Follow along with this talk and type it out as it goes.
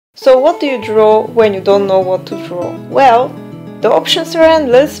So what do you draw when you don't know what to draw? Well, the options are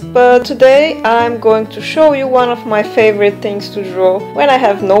endless, but today I'm going to show you one of my favorite things to draw when I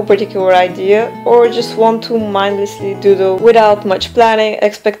have no particular idea or just want to mindlessly doodle without much planning,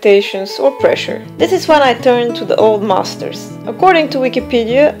 expectations or pressure. This is when I turn to the old masters. According to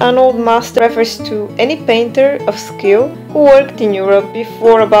Wikipedia, an old master refers to any painter of skill who worked in Europe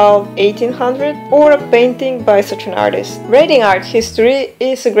before about 1800 or a painting by such an artist. Reading art history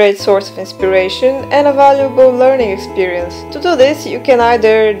is a great source of inspiration and a valuable learning experience. To do this, you can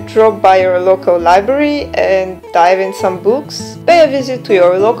either drop by your local library and dive in some books, pay a visit to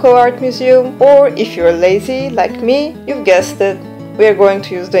your local art museum, or if you're lazy like me, you've guessed it, we are going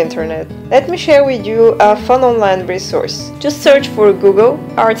to use the internet. Let me share with you a fun online resource. Just search for Google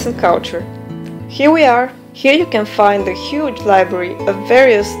Arts and Culture. Here we are. Here you can find a huge library of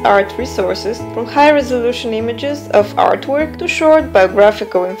various art resources, from high-resolution images of artwork to short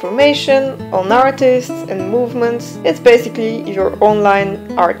biographical information on artists and movements. It's basically your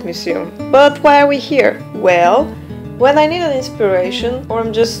online art museum. But why are we here? Well, when I need an inspiration or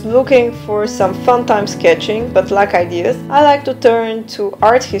I'm just looking for some fun time sketching but lack ideas, I like to turn to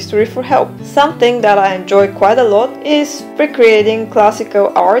art history for help. Something that I enjoy quite a lot is recreating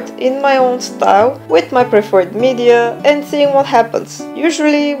classical art in my own style with my preferred media and seeing what happens.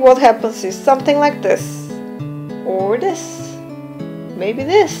 Usually what happens is something like this. Or this. Maybe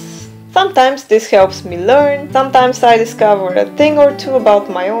this. Sometimes this helps me learn, sometimes I discover a thing or two about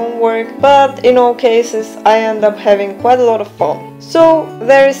my own work, but in all cases I end up having quite a lot of fun. So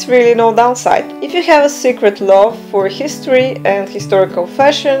there is really no downside. If you have a secret love for history and historical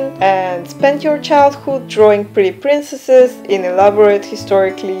fashion and spent your childhood drawing pretty princesses in elaborate,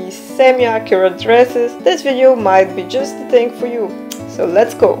 historically semi-accurate dresses, this video might be just the thing for you. So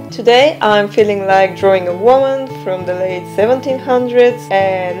let's go! Today I'm feeling like drawing a woman from the late 1700s,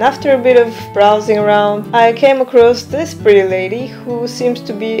 and after a bit of browsing around I came across this pretty lady who seems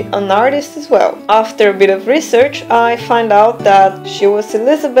to be an artist as well. After a bit of research I find out that she was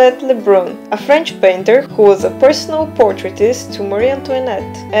Elizabeth Lebrun, a French painter who was a personal portraitist to Marie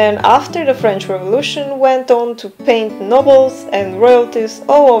Antoinette, and after the French Revolution went on to paint nobles and royalties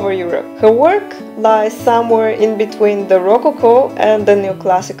all over Europe. Her work lies somewhere in between the Rococo and the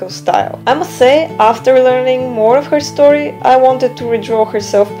neoclassical style. I must say, after learning more of her story, I wanted to redraw her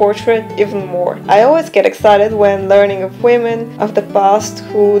self-portrait even more. I always get excited when learning of women of the past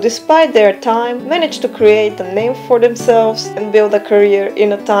who, despite their time, managed to create a name for themselves and build a career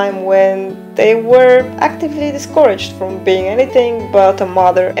in a time when they were actively discouraged from being anything but a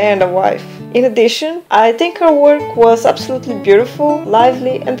mother and a wife. In addition, I think her work was absolutely beautiful,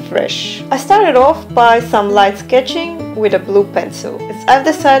 lively and fresh. I started off by some light sketching with a blue pencil, as I've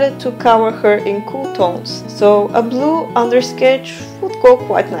decided to cover her in cool tones, so a blue undersketch would go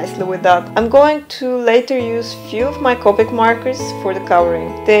quite nicely with that. I'm going to later use few of my Copic markers for the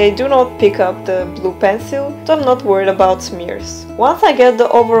covering. They do not pick up the blue pencil, so I'm not worried about smears. Once I get the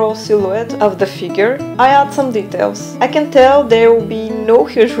overall silhouette of the figure, I add some details. I can tell there will be no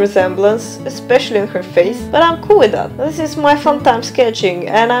huge resemblance, especially in her face, but I'm cool with that. This is my fun time sketching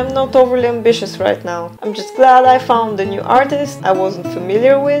and I'm not overly ambitious right now. I'm just glad I found a new artist I wasn't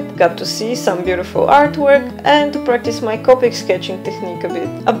familiar with, got to see some beautiful artwork and to practice my Copic sketching technique a bit.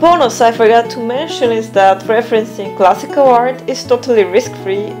 A bonus I forgot to mention is that referencing classical art is totally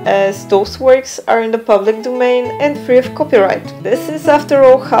risk-free, as those works are in the public domain and free of copyright. This is after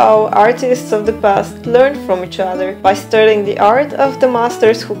all how artists of the past learned from each other, by studying the art of the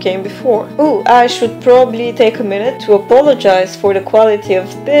masters who came before. Ooh, I should probably take a minute to apologize for the quality of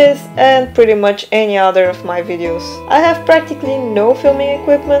this and pretty much any other of my videos. I have practically no filming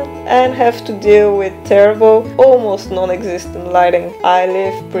equipment and have to deal with terrible, almost non-existent lighting. I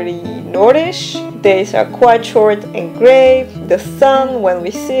live pretty northish, days are quite short and grey, the sun, when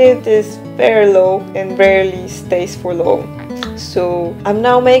we see it, is very low and rarely stays for long. So I'm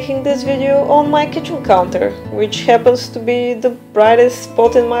now making this video on my kitchen counter, which happens to be the brightest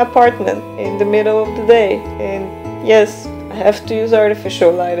spot in my apartment in the middle of the day, and yes, I have to use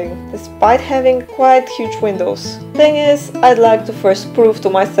artificial lighting, despite having quite huge windows. Thing is, I'd like to first prove to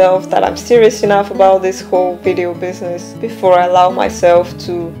myself that I'm serious enough about this whole video business before I allow myself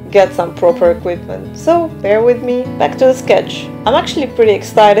to get some proper equipment. So bear with me. Back to the sketch. I'm actually pretty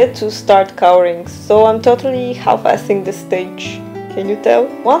excited to start coloring, so I'm totally half-assing this stage. Can you tell?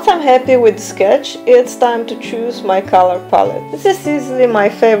 Once I'm happy with the sketch, it's time to choose my color palette. This is easily my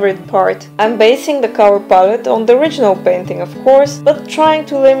favorite part. I'm basing the color palette on the original painting, of course, but trying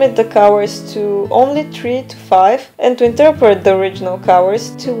to limit the colors to only 3 to 5 and to interpret the original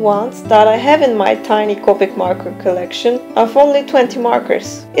colors to ones that I have in my tiny Copic marker collection of only 20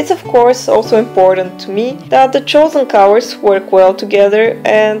 markers. It's of course also important to me that the chosen colors work well together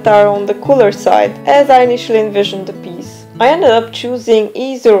and are on the cooler side, as I initially envisioned the piece. I ended up choosing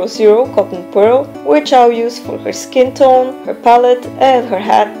E00 Cotton Pearl, which I'll use for her skin tone, her palette and her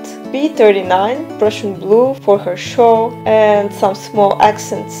hat, B39 Prussian Blue for her shawl and some small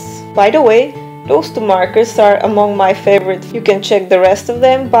accents. By the way, those two markers are among my favorites. You can check the rest of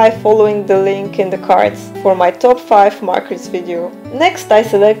them by following the link in the cards for my top 5 markers video. Next I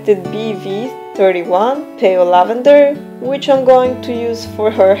selected BV31 Pale Lavender, which I'm going to use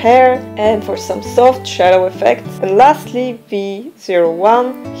for her hair and for some soft shadow effects. And lastly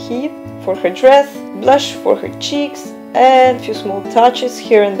V01 Heat for her dress, blush for her cheeks and a few small touches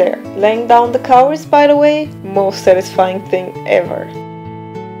here and there. Laying down the colors, by the way, most satisfying thing ever.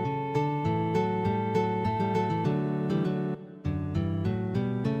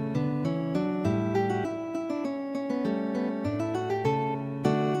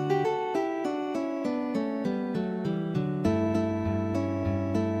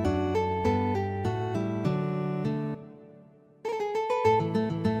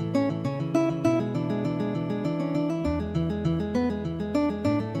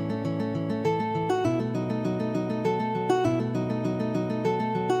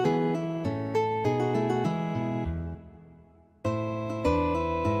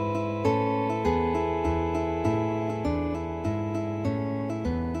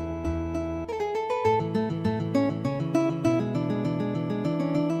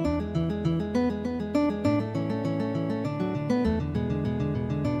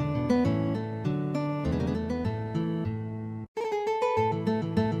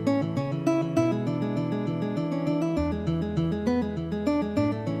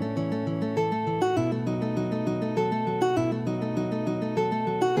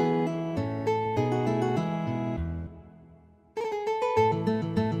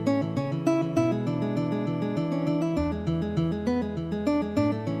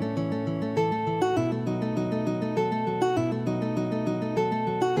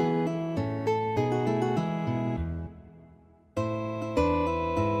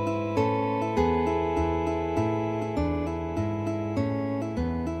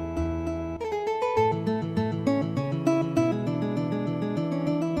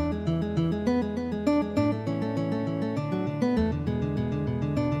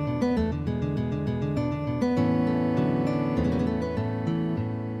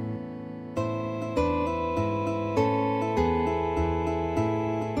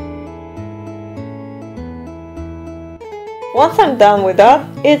 Once I'm done with that,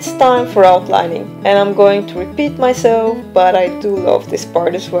 it's time for outlining, and I'm going to repeat myself, but I do love this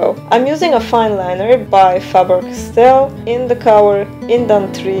part as well. I'm using a fine liner by Faber-Castell in the color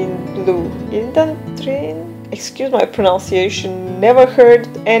Indantrine Blue. Indantrine? Excuse my pronunciation, never heard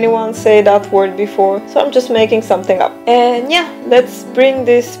anyone say that word before, so I'm just making something up. And yeah, let's bring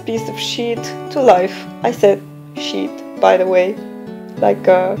this piece of sheet to life. I said sheet, by the way, like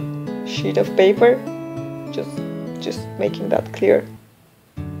a sheet of paper. Just making that clear.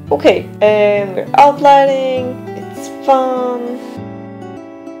 Okay, and we're outlining, it's fun.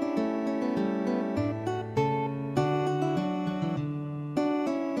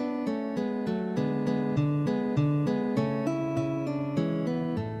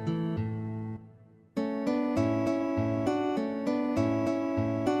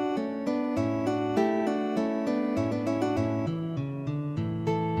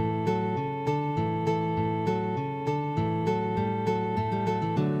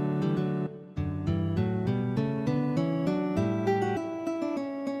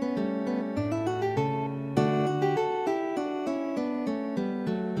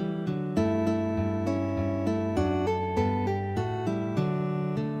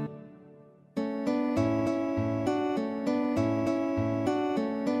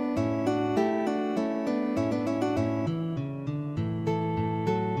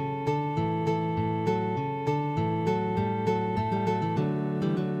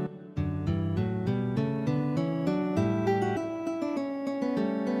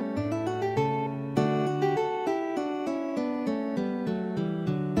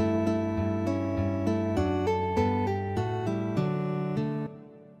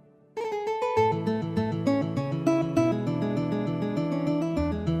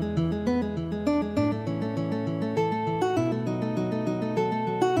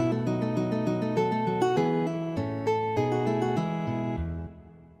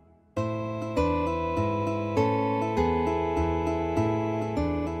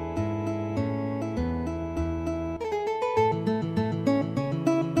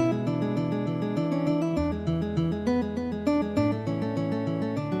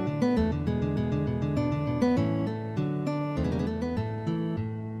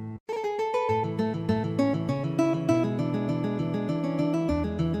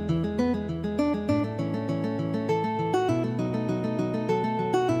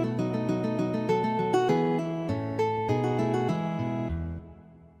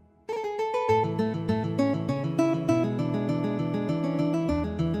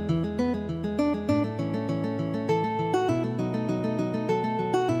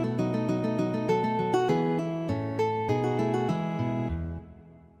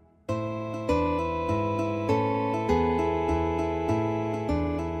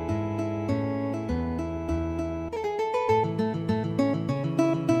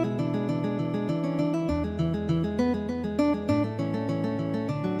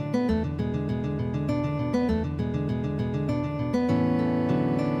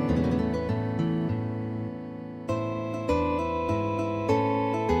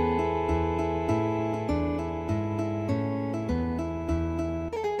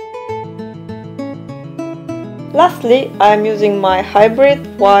 Lastly, I'm using my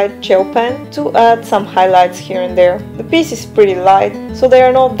hybrid white gel pen to add some highlights here and there. The piece is pretty light, so they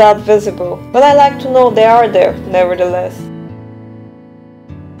are not that visible, but I like to know they are there nevertheless.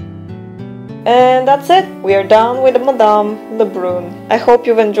 And that's it, we are done with the Madame Lebrun. I hope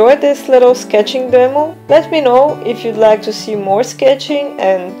you've enjoyed this little sketching demo. Let me know if you'd like to see more sketching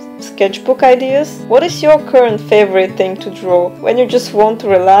and sketchbook ideas. What is your current favorite thing to draw when you just want to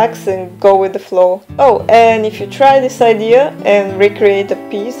relax and go with the flow? Oh, and if you try this idea and recreate a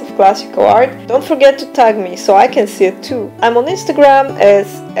piece of classical art, don't forget to tag me so I can see it too. I'm on Instagram as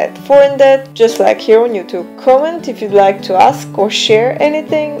 @forindet, just like here on YouTube. Comment if you'd like to ask or share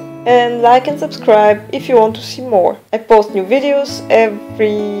anything, and like and subscribe if you want to see more. I post new videos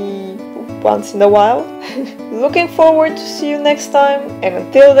once in a while. Looking forward to see you next time, and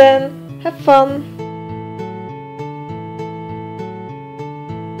until then, have fun!